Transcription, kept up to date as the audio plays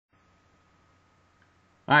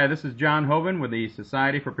Hi, this is John Hoven with the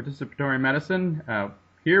Society for Participatory Medicine,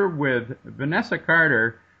 here with Vanessa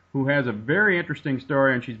Carter, who has a very interesting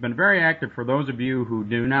story, and she's been very active. For those of you who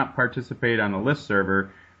do not participate on the list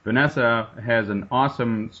server, Vanessa has an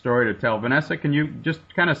awesome story to tell. Vanessa, can you just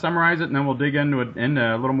kind of summarize it, and then we'll dig into it in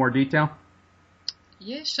a little more detail?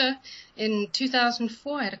 Yeah, sure. In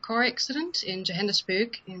 2004, I had a car accident in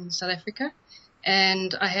Johannesburg in South Africa,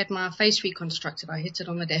 and I had my face reconstructed. I hit it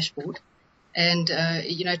on the dashboard. And,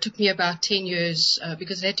 it took me about 10 years,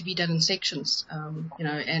 because it had to be done in sections,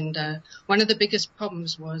 and one of the biggest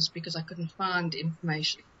problems was because I couldn't find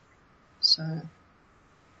information. So,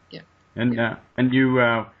 yeah. And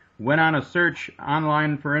you went on a search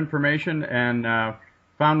online for information and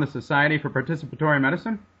found the Society for Participatory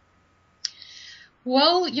Medicine?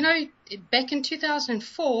 Well, back in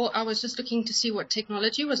 2004, I was just looking to see what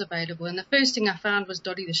technology was available, and the first thing I found was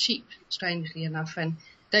Dolly the sheep, strangely enough, and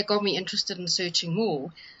that got me interested in searching more,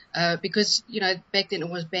 because, back then it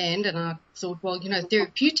was banned, and I thought, well,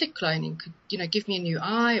 therapeutic cloning could, give me a new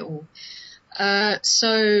eye, or, but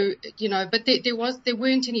there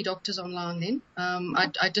weren't any doctors online then.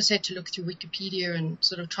 I just had to look through Wikipedia and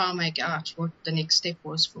sort of try and make out what the next step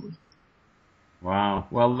was for me. Wow.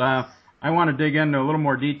 Well, I want to dig into a little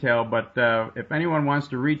more detail, but if anyone wants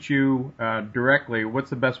to reach you directly, what's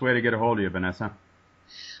the best way to get a hold of you, Vanessa?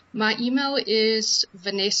 My email is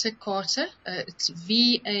Vanessa Carter. It's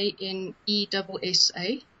VANESSA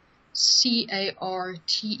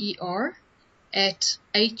CARTER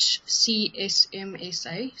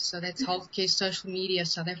 @HCSMSA. So that's Healthcare Social Media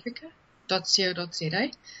South Africa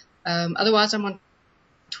 .co.za. Otherwise, I'm on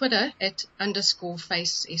Twitter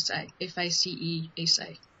 @_FaceSA,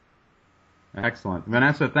 FACESA. Excellent.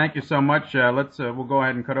 Vanessa, thank you so much. We'll go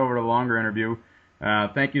ahead and cut over to the longer interview.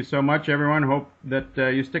 Thank you so much, everyone. Hope that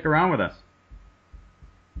you stick around with us.